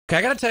Okay,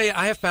 I got to tell you,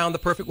 I have found the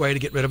perfect way to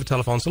get rid of a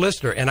telephone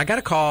solicitor. And I got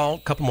a call a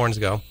couple mornings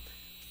ago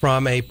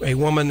from a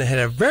woman that had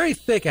a very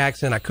thick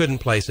accent. I couldn't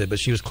place it, but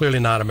she was clearly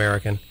not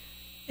American.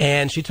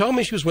 And she told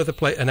me she was with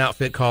an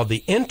outfit called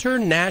the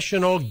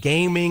International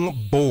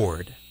Gaming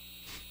Board.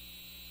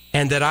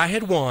 And that I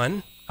had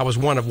won. I was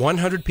one of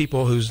 100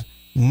 people whose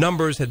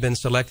numbers had been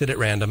selected at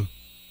random.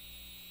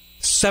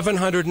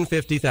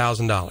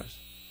 $750,000.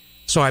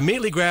 So I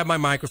immediately grabbed my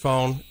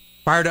microphone,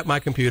 fired up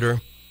my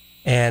computer,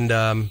 and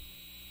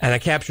I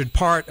captured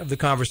part of the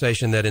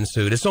conversation that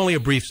ensued. It's only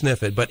a brief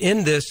snippet, but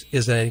in this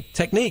is a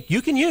technique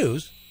you can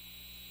use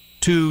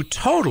to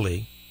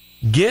totally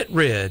get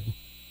rid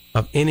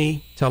of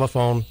any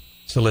telephone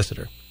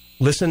solicitor.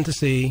 Listen to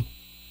see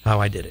how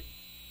I did it.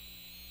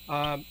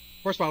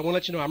 First of all, I want to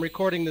let you know I'm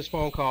recording this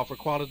phone call for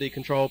quality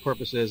control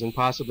purposes and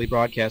possibly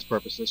broadcast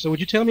purposes. So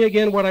would you tell me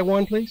again what I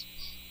won, please?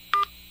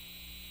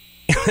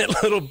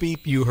 That little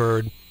beep you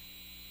heard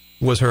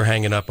was her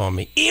hanging up on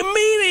me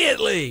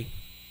immediately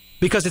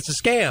because it's a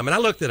scam. And I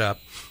looked it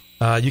up.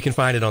 You can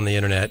find it on the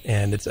internet.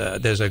 And it's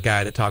there's a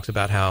guy that talks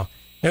about how,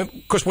 and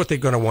of course, what they're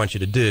going to want you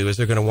to do is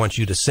they're going to want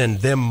you to send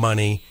them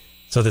money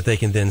so that they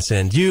can then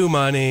send you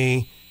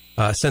money.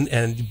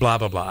 And blah,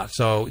 blah, blah.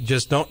 So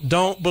just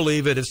don't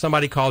believe it. If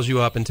somebody calls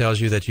you up and tells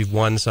you that you've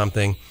won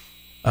something,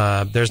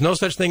 there's no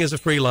such thing as a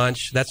free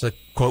lunch. That's a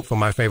quote from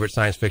my favorite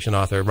science fiction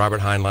author,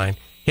 Robert Heinlein.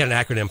 He had an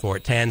acronym for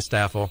it,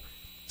 TANSTAFL.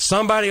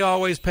 Somebody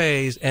always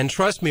pays, and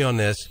trust me on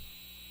this,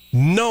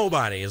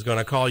 nobody is going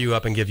to call you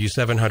up and give you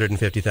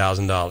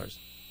 $750,000.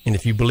 And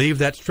if you believe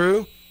that's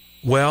true,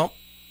 well,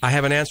 I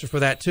have an answer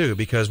for that too,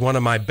 because one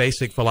of my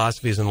basic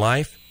philosophies in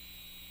life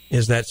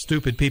is that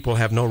stupid people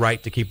have no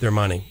right to keep their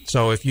money.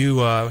 So if you,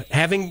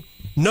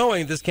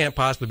 knowing this can't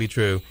possibly be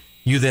true,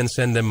 you then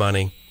send them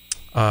money,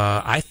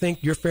 I think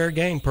you're fair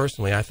game,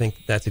 personally. I think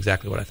that's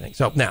exactly what I think.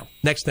 So now,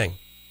 next thing.